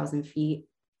 25,000 feet.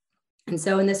 And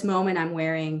so in this moment, I'm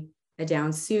wearing a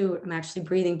down suit. I'm actually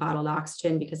breathing bottled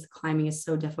oxygen because the climbing is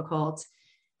so difficult.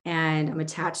 And I'm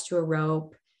attached to a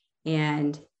rope.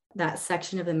 And that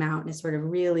section of the mountain is sort of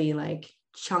really like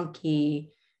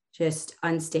chunky, just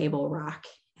unstable rock.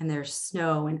 And there's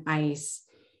snow and ice.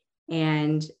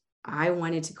 And I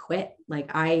wanted to quit.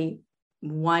 Like I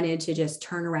wanted to just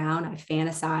turn around. I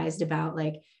fantasized about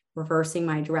like reversing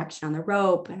my direction on the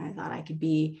rope. And I thought I could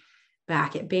be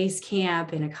back at base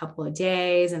camp in a couple of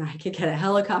days, and I could get a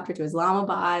helicopter to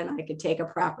Islamabad, and I could take a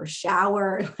proper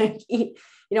shower. Like,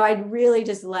 I'd really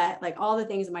just let like all the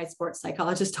things my sports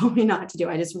psychologist told me not to do.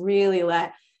 I just really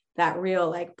let that real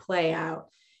like play out.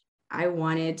 I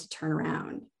wanted to turn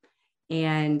around.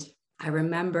 And I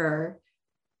remember,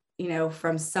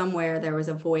 from somewhere there was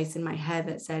a voice in my head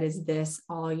that said, "Is this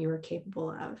all you are capable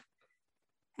of?"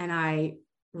 And I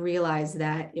realized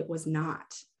that it was not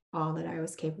all that I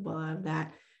was capable of,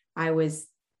 that I was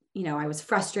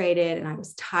frustrated and I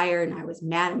was tired and I was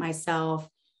mad at myself,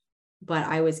 but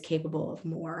I was capable of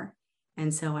more.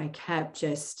 And so I kept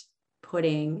just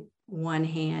putting one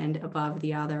hand above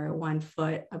the other, one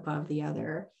foot above the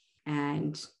other.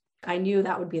 And I knew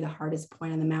that would be the hardest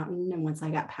point on the mountain. And once I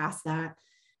got past that,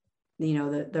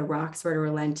 the rocks sort of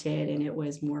relented and it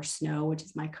was more snow, which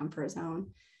is my comfort zone.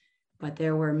 But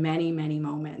there were many, many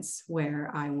moments where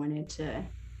I wanted to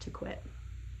quit.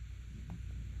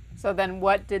 So then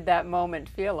what did that moment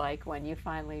feel like when you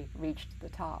finally reached the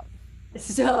top?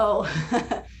 So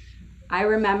I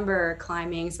remember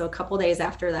climbing. So a couple days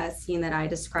after that scene that I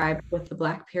described with the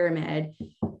Black Pyramid,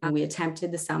 we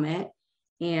attempted the summit.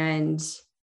 And,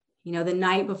 the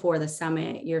night before the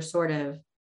summit, I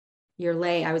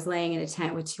was laying in a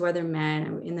tent with two other men.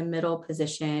 I'm in the middle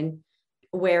position,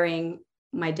 wearing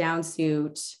my down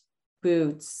suit,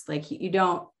 boots. Like, you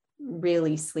don't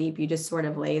really sleep. You just sort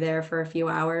of lay there for a few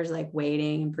hours, like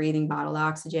waiting and breathing bottled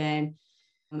oxygen.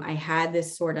 I had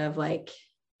this sort of like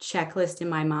checklist in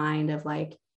my mind of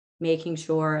like making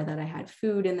sure that I had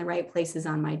food in the right places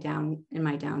in my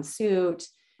down suit,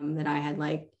 that I had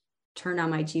like turned on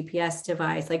my GPS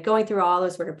device, like going through all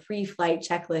those sort of pre-flight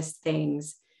checklist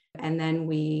things. And then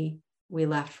we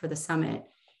left for the summit,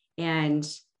 and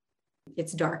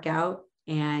it's dark out.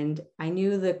 And I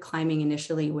knew the climbing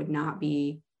initially would not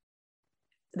be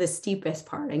the steepest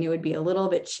part. I knew it would be a little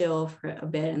bit chill for a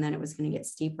bit, and then it was going to get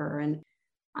steeper. And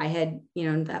I had,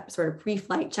 that sort of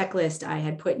pre-flight checklist, I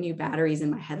had put new batteries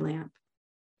in my headlamp.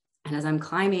 And as I'm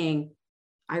climbing,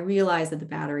 I realized that the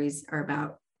batteries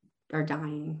are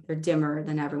dying. They're dimmer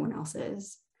than everyone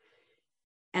else's.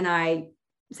 And I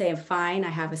say, I'm fine. I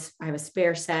have a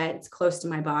spare set. It's close to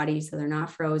my body, so they're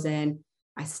not frozen.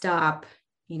 I stop,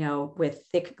 with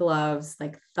thick gloves,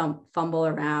 like fumble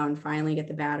around, finally get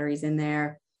the batteries in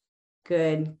there.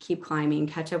 Good. Keep climbing,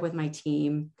 catch up with my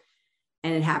team.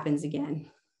 And it happens again.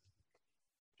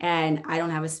 And I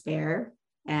don't have a spare,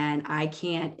 and I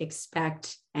can't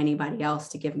expect anybody else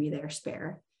to give me their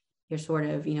spare. You're sort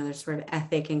of, there's sort of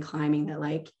ethic in climbing that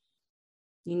like,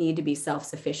 you need to be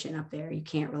self-sufficient up there. You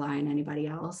can't rely on anybody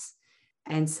else.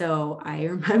 And so I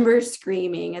remember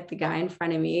screaming at the guy in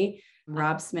front of me,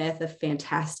 Rob Smith, a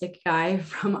fantastic guy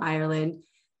from Ireland.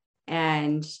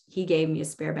 And he gave me a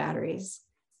spare batteries.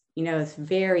 It's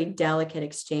very delicate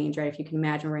exchange, right? If you can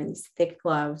imagine, wearing these thick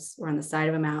gloves, we're on the side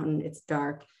of a mountain, it's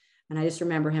dark. And I just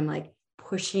remember him like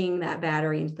pushing that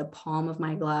battery into the palm of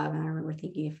my glove. And I remember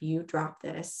thinking, if you drop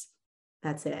this,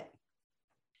 that's it.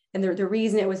 And the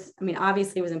reason it was,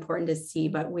 obviously it was important to see,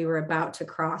 but we were about to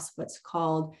cross what's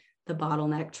called the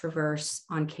bottleneck traverse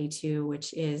on K2,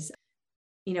 which is,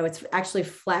 it's actually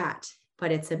flat,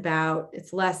 but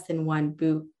it's less than one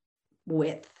boot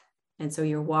width. And so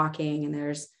you're walking and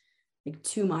there's like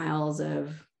 2 miles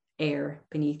of air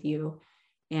beneath you.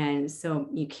 And so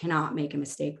you cannot make a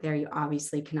mistake there. You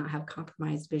obviously cannot have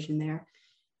compromised vision there.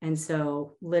 And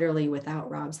so literally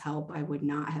without Rob's help, I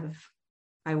wouldn't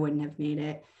have made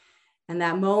it. And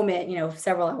that moment,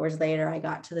 several hours later, I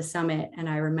got to the summit, and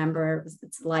I remember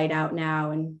it's light out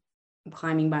now and I'm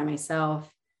climbing by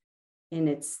myself, and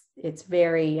it's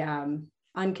very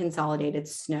unconsolidated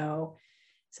snow.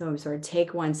 So I'm sort of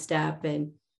take one step,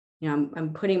 and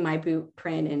I'm putting my boot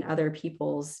print in other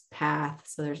people's path.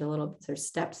 So there's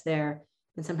steps there,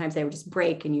 and sometimes they would just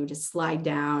break and you would just slide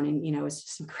down, and it's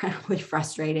just incredibly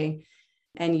frustrating,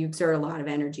 and you exert a lot of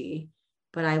energy.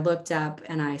 But I looked up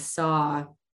and I saw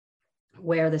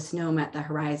where the snow met the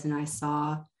horizon. I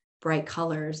saw bright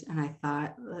colors, and I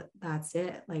thought, that's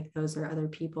it. Like, those are other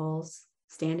people's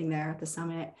standing there at the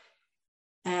summit.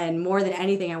 And more than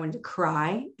anything, I wanted to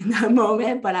cry in that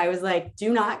moment, but I was like,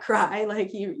 do not cry.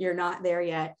 Like, you're not there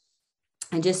yet.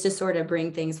 And just to sort of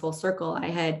bring things full circle,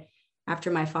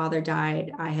 after my father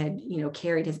died, I had,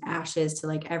 carried his ashes to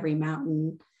like every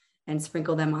mountain and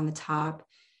sprinkled them on the top.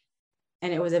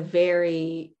 And it was a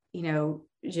very,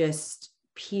 just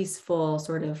peaceful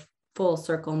sort of full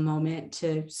circle moment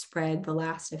to spread the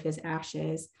last of his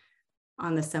ashes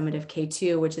on the summit of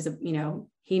K2, which is,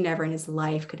 he never in his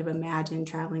life could have imagined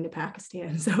traveling to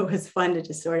Pakistan. So it was fun to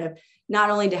just sort of, not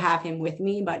only to have him with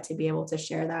me, but to be able to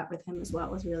share that with him as well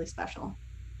was really special.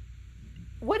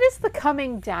 What is the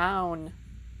coming down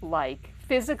like,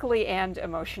 physically and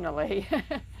emotionally?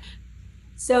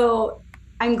 So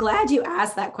I'm glad you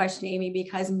asked that question, Amy,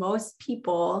 because most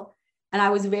people, and I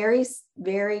was very,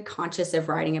 very conscious of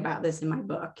writing about this in my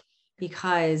book,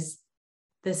 because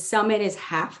the summit is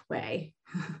halfway.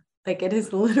 Like, it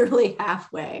is literally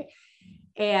halfway.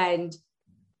 And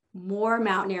more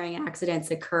mountaineering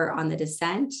accidents occur on the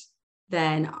descent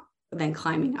than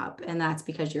climbing up. And that's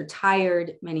because you're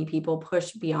tired. Many people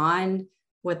push beyond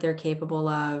what they're capable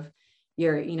of.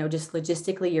 You're, just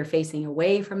logistically, you're facing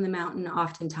away from the mountain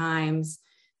oftentimes.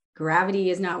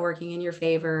 Gravity is not working in your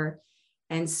favor.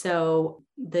 And so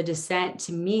the descent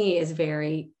to me is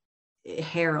very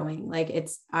harrowing. Like,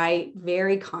 I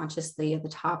very consciously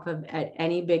at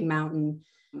any big mountain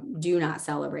do not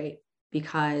celebrate,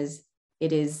 because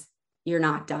you're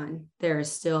not done. There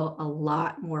is still a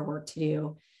lot more work to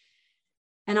do.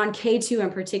 And on K2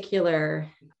 in particular,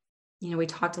 we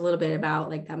talked a little bit about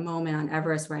like that moment on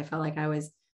Everest where I felt like I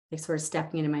was like sort of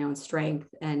stepping into my own strength.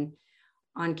 And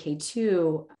on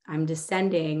K2, I'm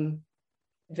descending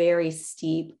very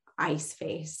steep ice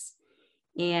face,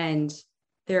 and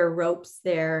there are ropes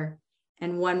there.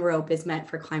 And one rope is meant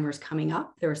for climbers coming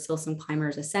up. There were still some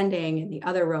climbers ascending, and the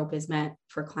other rope is meant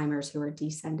for climbers who are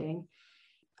descending.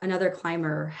 Another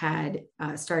climber had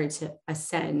started to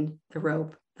ascend the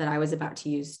rope that I was about to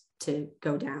use to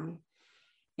go down.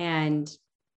 And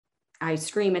I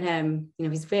scream at him,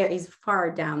 he's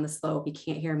far down the slope. He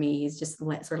can't hear me. He's just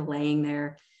sort of laying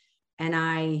there. And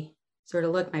I sort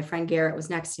of looked, my friend Garrett was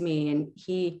next to me, and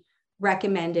he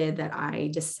recommended that I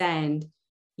descend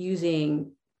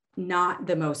using not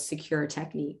the most secure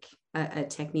technique, a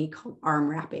technique called arm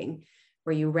wrapping,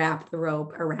 where you wrap the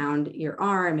rope around your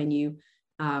arm and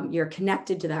you're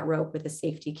connected to that rope with a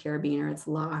safety carabiner. It's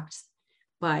locked,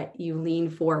 but you lean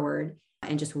forward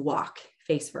and just walk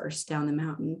face first down the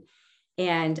mountain.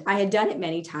 And I had done it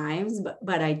many times,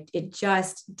 but it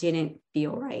just didn't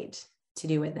feel right to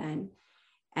do it then.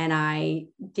 And I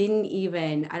don't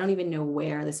even know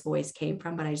where this voice came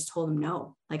from, but I just told him,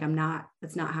 no, like,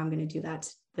 that's not how I'm going to do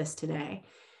this today.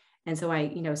 And so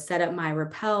I, set up my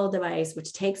rappel device,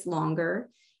 which takes longer,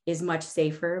 is much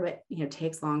safer, but,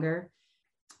 takes longer.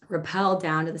 Rappel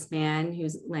down to this man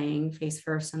who's laying face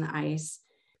first on the ice.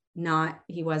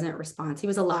 He wasn't responsive. He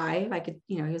was alive.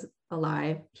 he was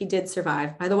alive. He did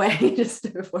survive, by the way,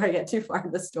 just before I get too far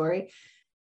into the story.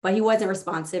 But he wasn't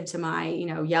responsive to my,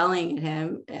 yelling at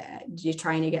him, just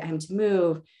trying to get him to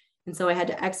move. And so I had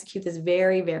to execute this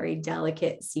very, very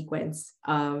delicate sequence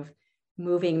of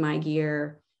moving my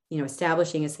gear,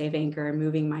 establishing a safe anchor and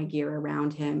moving my gear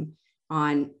around him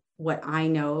on what I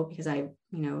know, because I,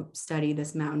 studied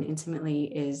this mountain intimately,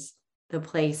 is the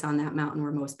place on that mountain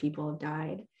where most people have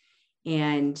died.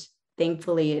 And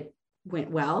thankfully it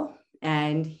went well,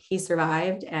 and he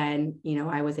survived, and,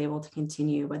 I was able to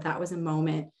continue. But that was a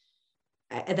moment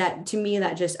that, to me,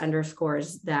 that just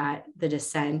underscores that the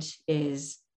descent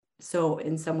is so,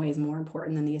 in some ways, more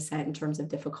important than the ascent in terms of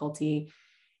difficulty.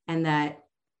 And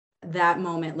that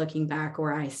moment, looking back,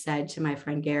 where I said to my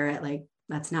friend Garrett, like,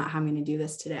 that's not how I'm going to do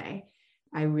this today,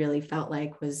 I really felt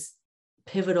like was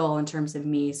pivotal in terms of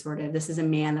me this is a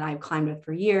man that I've climbed with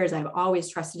for years. I've always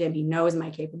trusted him. He knows my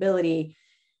capability.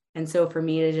 And so for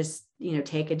me to just,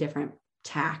 take a different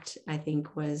tact, I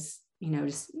think was,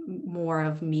 just more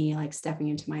of me like stepping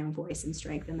into my own voice and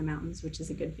strength in the mountains, which is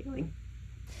a good feeling.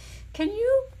 Can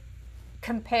you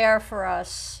compare for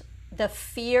us the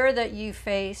fear that you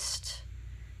faced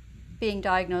being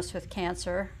diagnosed with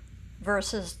cancer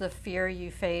versus the fear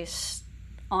you face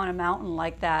on a mountain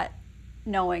like that,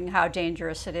 knowing how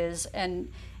dangerous it is,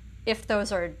 and if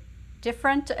those are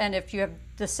different, and if you have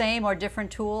the same or different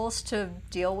tools to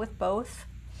deal with both?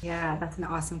 Yeah, that's an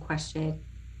awesome question.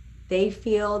 They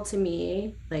feel, to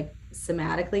me, like,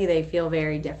 somatically, they feel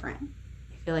very different.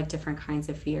 They feel like different kinds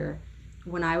of fear.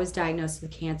 When I was diagnosed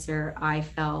with cancer, I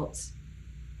felt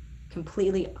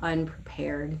completely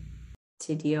unprepared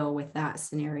to deal with that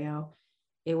scenario.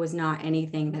 It was not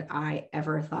anything that I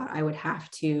ever thought I would have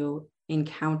to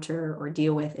encounter or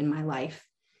deal with in my life.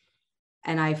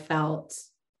 And I felt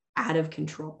out of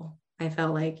control. I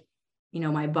felt like,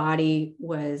 my body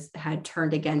had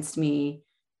turned against me.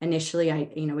 Initially,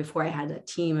 before I had a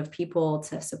team of people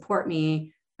to support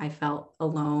me, I felt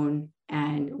alone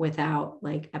and without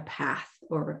like a path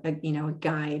or a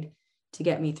guide to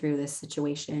get me through this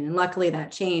situation. And luckily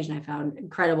that changed, and I found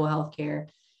incredible healthcare.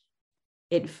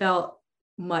 It felt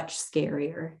much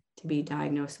scarier to be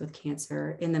diagnosed with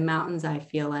cancer. In the mountains, I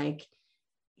feel like,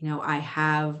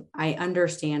 I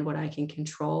understand what I can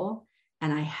control,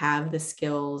 and I have the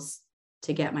skills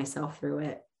to get myself through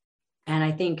it. And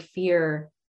I think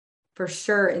fear, for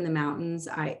sure, in the mountains,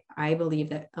 I believe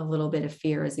that a little bit of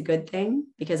fear is a good thing,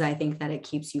 because I think that it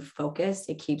keeps you focused.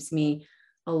 It keeps me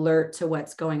alert to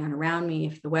what's going on around me.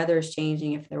 If the weather is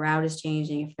changing, if the route is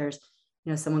changing, if there's,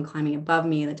 someone climbing above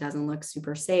me that doesn't look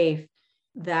super safe,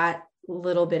 that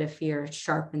little bit of fear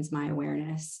sharpens my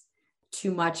awareness.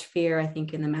 Too much fear, I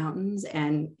think, in the mountains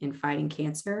and in fighting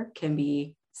cancer can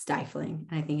be stifling.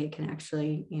 And I think it can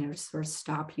actually, sort of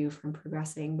stop you from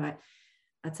progressing. But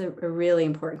that's a really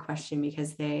important question,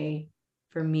 because they,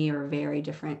 for me, are very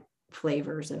different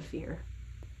flavors of fear.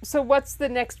 So what's the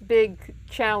next big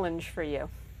challenge for you?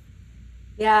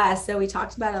 Yeah, so we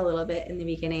talked about it a little bit in the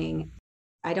beginning.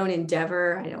 I don't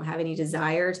have any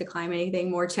desire to climb anything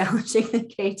more challenging than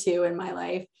K2 in my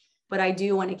life, but I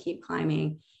do want to keep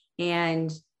climbing.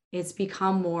 And it's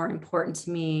become more important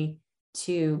to me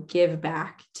to give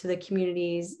back to the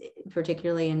communities,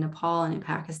 particularly in Nepal and in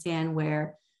Pakistan,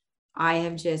 where I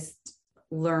have just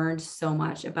learned so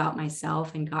much about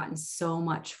myself and gotten so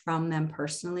much from them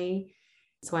personally.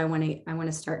 So I want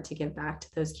to start to give back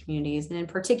to those communities, and in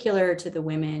particular to the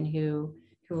women who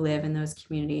live in those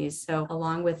communities. So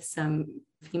along with some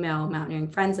female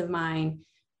mountaineering friends of mine,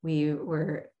 we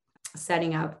were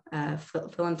setting up a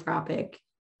philanthropic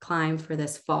climb for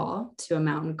this fall to a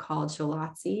mountain called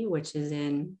Cholatsi, which is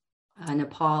in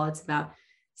Nepal. It's about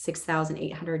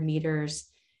 6,800 meters.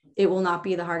 It will not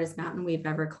be the hardest mountain we've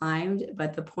ever climbed,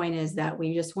 but the point is that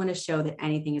we just want to show that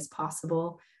anything is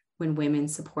possible when women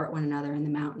support one another in the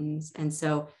mountains. And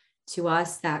so to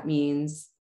us, that means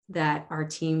that our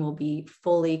team will be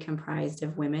fully comprised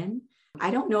of women.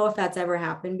 I don't know if that's ever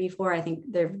happened before. I think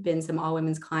there have been some all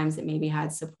women's climbs that maybe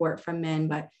had support from men,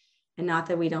 and not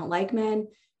that we don't like men,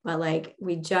 but like,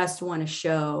 we just want to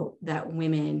show that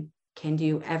women can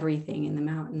do everything in the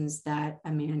mountains that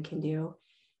a man can do.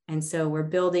 And so we're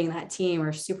building that team.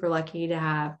 We're super lucky to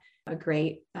have a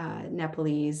great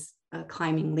Nepalese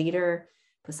climbing leader,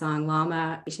 Pasang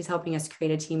Lama. She's helping us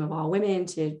create a team of all women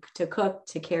to cook,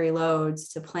 to carry loads,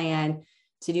 to plan,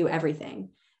 to do everything.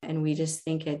 And we just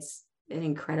think it's an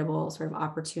incredible sort of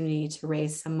opportunity to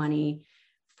raise some money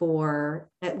for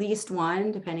at least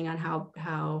one, depending on how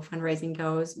fundraising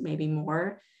goes, maybe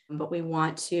more. But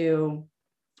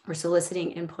we're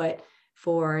soliciting input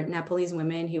for Nepalese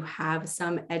women who have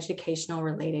some educational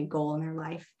related goal in their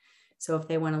life. So if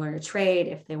they want to learn a trade,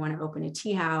 if they want to open a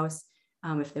tea house,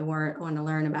 if they want to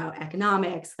learn about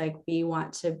economics, like we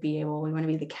want to be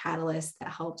the catalyst that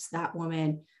helps that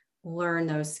woman learn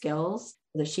those skills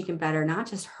so that she can better not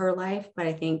just her life, but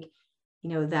I think,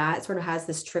 that sort of has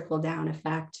this trickle down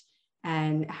effect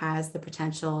and has the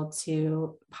potential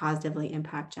to positively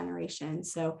impact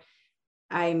generations. So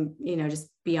I'm, just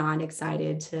beyond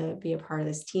excited to be a part of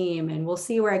this team, and we'll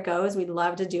see where it goes. We'd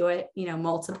love to do it,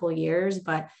 multiple years,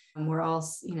 but we're all,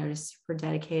 just super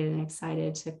dedicated and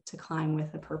excited to climb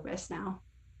with a purpose now.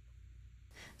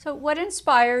 So what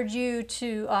inspired you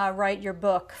to write your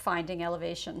book, Finding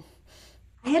Elevation?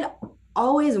 I had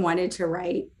always wanted to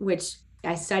write, which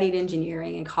I studied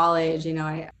engineering in college.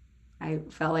 I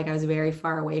felt like I was very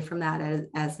far away from that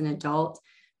as an adult,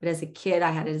 but as a kid,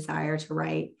 I had a desire to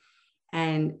write.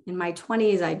 And in my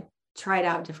 20s, I tried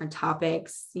out different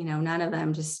topics, none of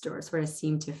them just sort of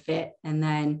seemed to fit. And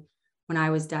then when I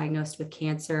was diagnosed with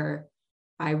cancer,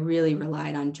 I really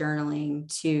relied on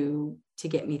journaling to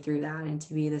get me through that and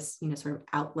to be this, sort of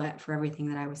outlet for everything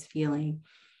that I was feeling.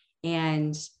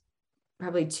 And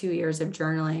probably 2 years of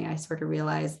journaling, I sort of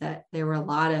realized that there were a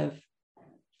lot of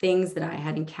things that I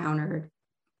had encountered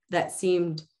that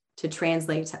seemed to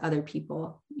translate to other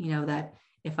people, that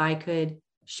if I could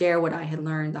share what I had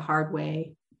learned the hard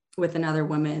way with another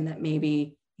woman, that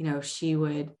maybe, she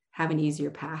would have an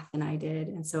easier path than I did.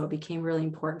 And so it became really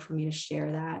important for me to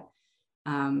share that.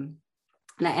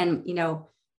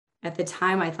 At the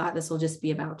time I thought this will just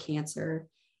be about cancer.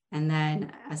 And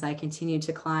then as I continued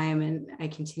to climb and I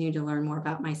continued to learn more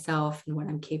about myself and what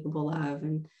I'm capable of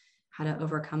and how to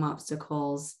overcome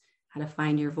obstacles, how to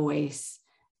find your voice,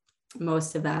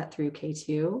 most of that through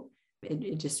K2,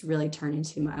 it just really turned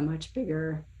into a much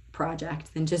bigger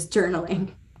project than just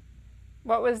journaling.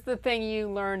 What was the thing you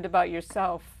learned about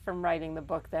yourself from writing the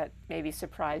book that maybe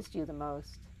surprised you the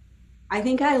most? I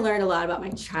think I learned a lot about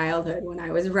my childhood when I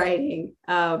was writing.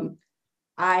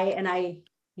 I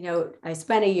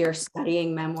spent a year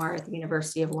studying memoir at the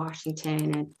University of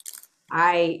Washington, and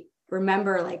I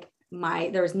remember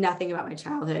there was nothing about my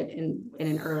childhood in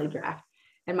an early draft.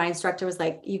 And my instructor was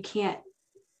like, you can't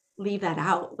leave that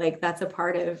out. Like that's a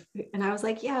part of, and I was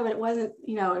like, yeah, but it wasn't,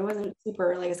 it wasn't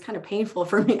super, like, it's kind of painful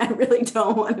for me. I really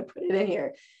don't want to put it in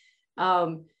here.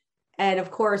 And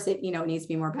of course it, it needs to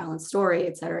be more balanced story,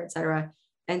 et cetera, et cetera.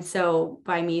 And so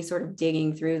by me sort of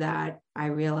digging through that, I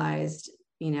realized,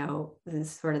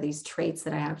 this sort of these traits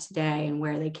that I have today and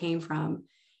where they came from.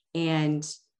 And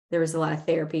there was a lot of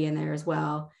therapy in there as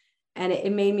well. And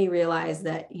it made me realize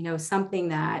that, something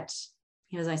that,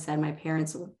 as I said, my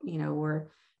parents, were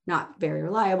not very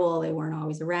reliable. They weren't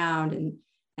always around.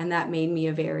 And that made me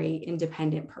a very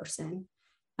independent person.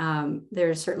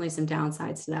 There's certainly some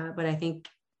downsides to that, but I think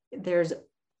there's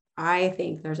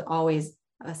always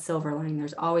a silver lining.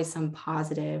 There's always some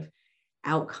positive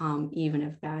outcome, even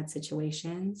of bad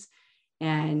situations.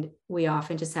 And we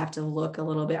often just have to look a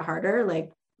little bit harder,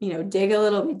 like, dig a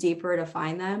little bit deeper to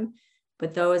find them.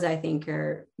 But those, I think,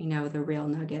 are, the real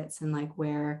nuggets, and like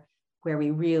where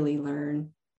we really learn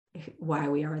why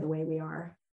we are the way we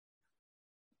are.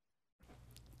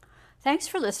 Thanks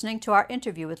for listening to our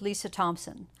interview with Lisa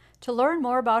Thompson. To learn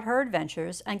more about her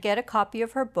adventures and get a copy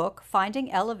of her book,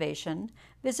 Finding Elevation,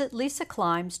 visit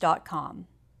lisaclimbs.com.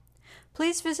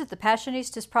 Please visit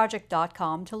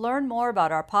thepassionistasproject.com to learn more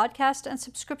about our podcast and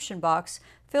subscription box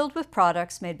filled with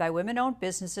products made by women-owned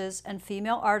businesses and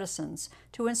female artisans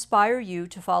to inspire you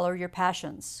to follow your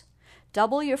passions.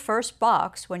 Double your first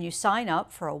box when you sign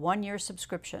up for a 1-year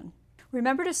subscription.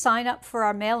 Remember to sign up for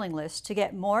our mailing list to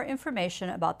get more information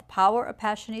about the Power of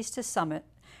Passionistas Summit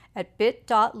at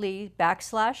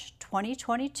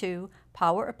bit.ly/2022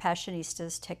 Power of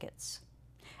Passionistas tickets.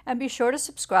 And be sure to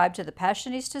subscribe to the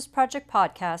Passionistas Project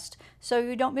podcast so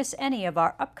you don't miss any of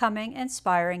our upcoming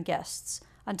inspiring guests.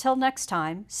 Until next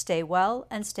time, stay well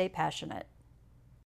and stay passionate.